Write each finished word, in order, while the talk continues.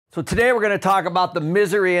So today we're going to talk about the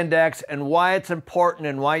misery index and why it's important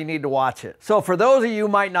and why you need to watch it. So for those of you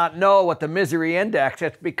who might not know what the misery index,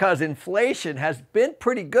 it's because inflation has been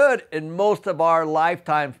pretty good in most of our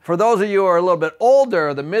lifetime. For those of you who are a little bit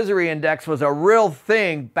older, the misery index was a real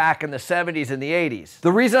thing back in the 70s and the 80s.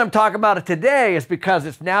 The reason I'm talking about it today is because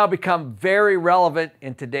it's now become very relevant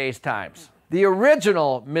in today's times. The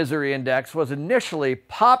original misery index was initially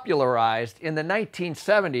popularized in the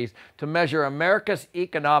 1970s to measure America's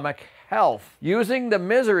economic health. Using the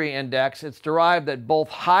misery index, it's derived that both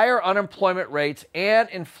higher unemployment rates and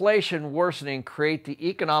inflation worsening create the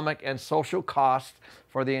economic and social costs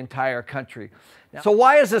for the entire country. So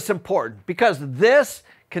why is this important? Because this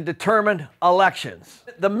can determine elections.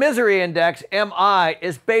 The misery index, MI,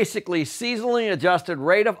 is basically seasonally adjusted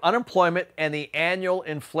rate of unemployment and the annual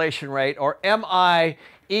inflation rate, or MI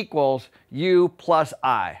equals U plus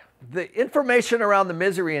I. The information around the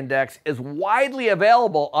misery index is widely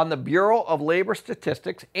available on the Bureau of Labor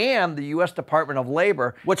Statistics and the U.S. Department of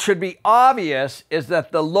Labor. What should be obvious is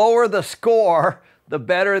that the lower the score, the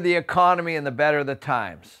better the economy and the better the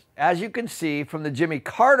times. As you can see from the Jimmy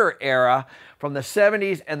Carter era, from the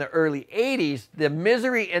 70s and the early 80s, the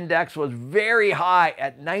misery index was very high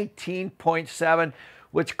at 19.7,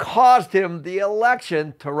 which caused him the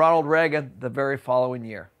election to Ronald Reagan the very following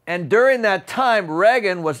year. And during that time,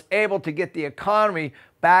 Reagan was able to get the economy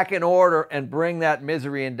back in order and bring that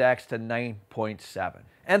misery index to 9.7.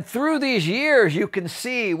 And through these years, you can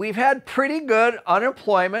see we've had pretty good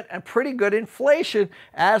unemployment and pretty good inflation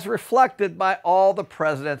as reflected by all the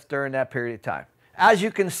presidents during that period of time. As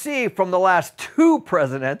you can see from the last two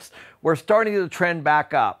presidents, we're starting to trend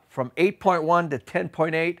back up from 8.1 to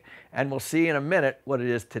 10.8, and we'll see in a minute what it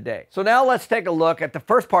is today. So now let's take a look at the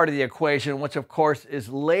first part of the equation, which of course is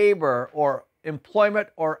labor or employment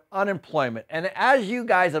or unemployment. And as you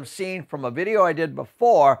guys have seen from a video I did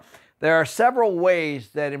before, there are several ways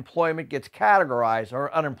that employment gets categorized,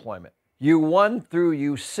 or unemployment. U1 through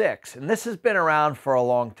U6, and this has been around for a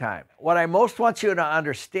long time. What I most want you to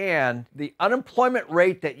understand, the unemployment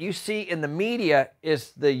rate that you see in the media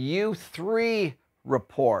is the U3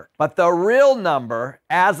 report. But the real number,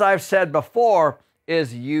 as I've said before,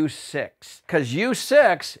 is U6, because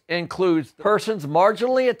U6 includes persons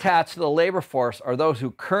marginally attached to the labor force, or those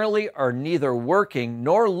who currently are neither working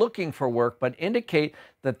nor looking for work but indicate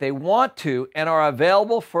that they want to and are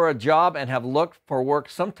available for a job and have looked for work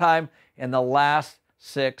sometime in the last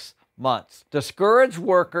 6 months. Discouraged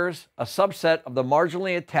workers, a subset of the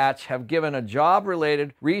marginally attached, have given a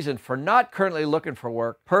job-related reason for not currently looking for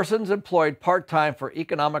work. Persons employed part-time for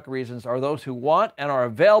economic reasons are those who want and are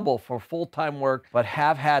available for full-time work but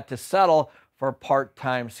have had to settle for a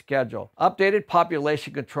part-time schedule. Updated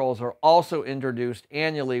population controls are also introduced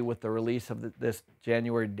annually with the release of this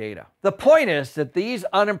January data. The point is that these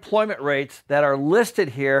unemployment rates that are listed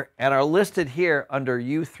here and are listed here under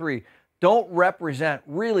U3 don't represent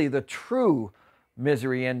really the true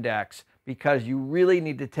misery index, because you really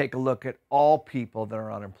need to take a look at all people that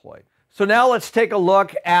are unemployed. So now let's take a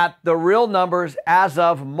look at the real numbers as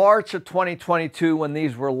of March of 2022, when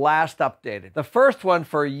these were last updated. The first one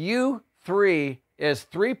for U3 is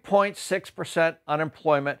 3.6%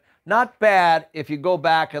 unemployment. Not bad if you go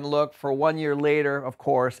back and look for 1 year later, of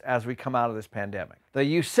course, as we come out of this pandemic. The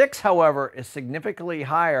U6, however, is significantly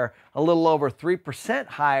higher, a little over 3%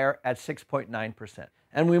 higher at 6.9%.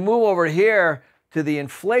 And we move over here to the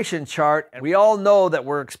inflation chart, and we all know that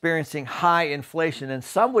we're experiencing high inflation, and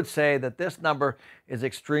some would say that this number is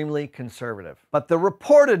extremely conservative. But the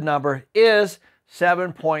reported number is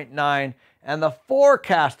 7.9, and the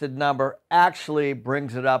forecasted number actually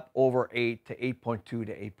brings it up over 8 to 8.2 to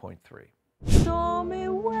 8.3. Stormy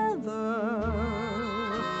weather,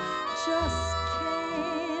 just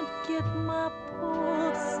can't get my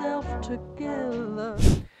poor self together.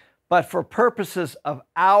 But for purposes of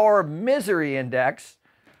our misery index,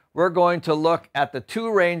 we're going to look at the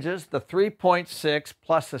two ranges, the 3.6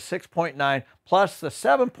 plus the 6.9 plus the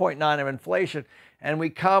 7.9 of inflation, and we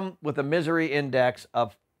come with a misery index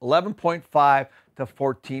of 11.5 to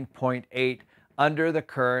 14.8 under the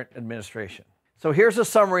current administration. So here's a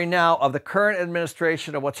summary now of the current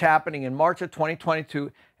administration of what's happening in March of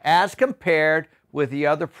 2022 as compared with the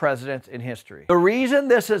other presidents in history. The reason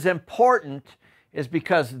this is important is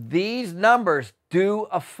because these numbers do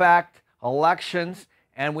affect elections,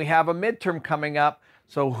 and we have a midterm coming up.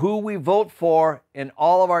 So who we vote for in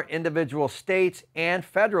all of our individual states and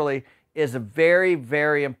federally is very,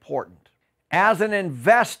 very important. As an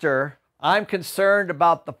investor, I'm concerned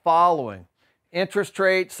about the following: interest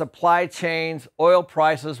rates, supply chains, oil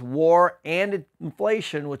prices, war, and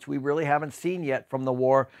inflation, which we really haven't seen yet from the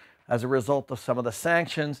war as a result of some of the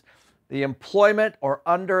sanctions, the employment or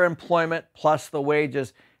underemployment plus the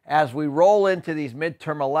wages. As we roll into these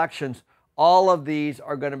midterm elections, all of these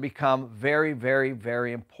are going to become very, very,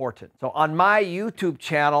 very important. So on my YouTube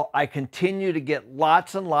channel, I continue to get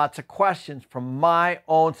lots and lots of questions from my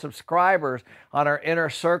own subscribers on our Inner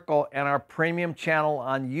Circle and our premium channel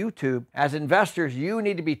on YouTube. As investors, you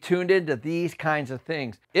need to be tuned into these kinds of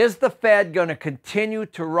things. Is the Fed going to continue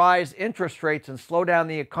to rise interest rates and slow down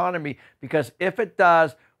the economy? Because if it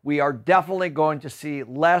does, we are definitely going to see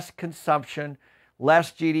less consumption,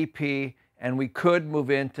 less GDP, and we could move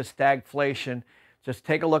into stagflation. Just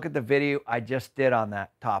take a look at the video I just did on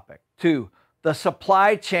that topic. 2, the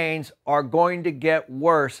supply chains are going to get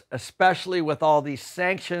worse, especially with all these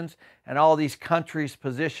sanctions and all these countries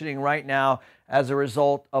positioning right now as a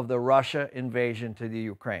result of the Russia invasion to the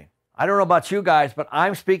Ukraine. I don't know about you guys, but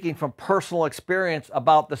I'm speaking from personal experience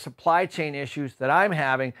about the supply chain issues that I'm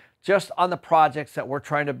having just on the projects that we're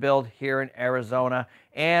trying to build here in Arizona,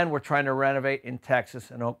 and we're trying to renovate in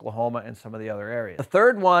Texas and Oklahoma and some of the other areas. The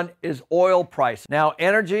third one is oil price. Now,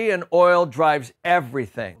 energy and oil drives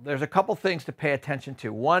everything. There's a couple things to pay attention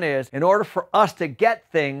to. One is, in order for us to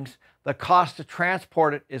get things, the cost to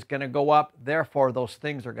transport it is going to go up. Therefore, those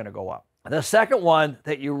things are going to go up. The second one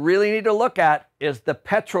that you really need to look at is the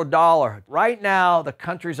petrodollar. Right now, the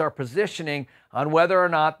countries are positioning on whether or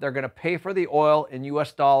not they're going to pay for the oil in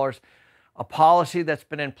US dollars, a policy that's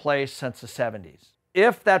been in place since the 70s.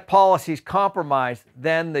 If that policy is compromised,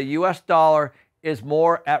 then the US dollar is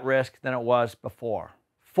more at risk than it was before.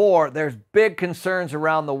 4, there's big concerns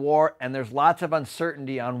around the war, and there's lots of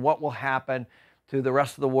uncertainty on what will happen to the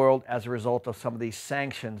rest of the world as a result of some of these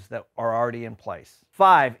sanctions that are already in place.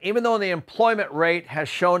 5, even though the employment rate has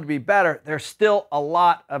shown to be better, there's still a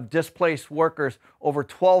lot of displaced workers, over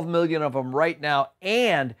 12 million of them right now,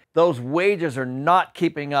 and those wages are not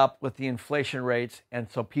keeping up with the inflation rates, and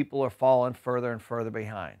so people are falling further and further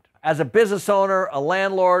behind. As a business owner, a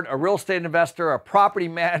landlord, a real estate investor, a property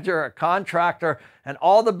manager, a contractor, and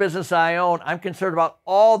all the business I own, I'm concerned about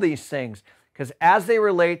all these things, because as they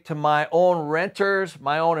relate to my own renters,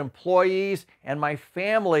 my own employees, and my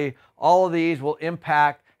family, all of these will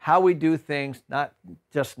impact how we do things, not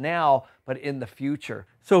just now, but in the future.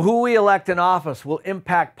 So who we elect in office will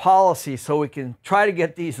impact policy, so we can try to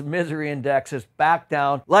get these misery indexes back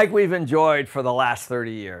down like we've enjoyed for the last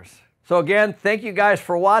 30 years. So again, thank you guys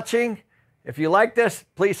for watching. If you like this,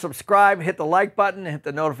 please subscribe, hit the like button, hit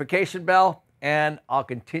the notification bell, and I'll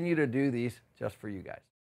continue to do these just for you guys.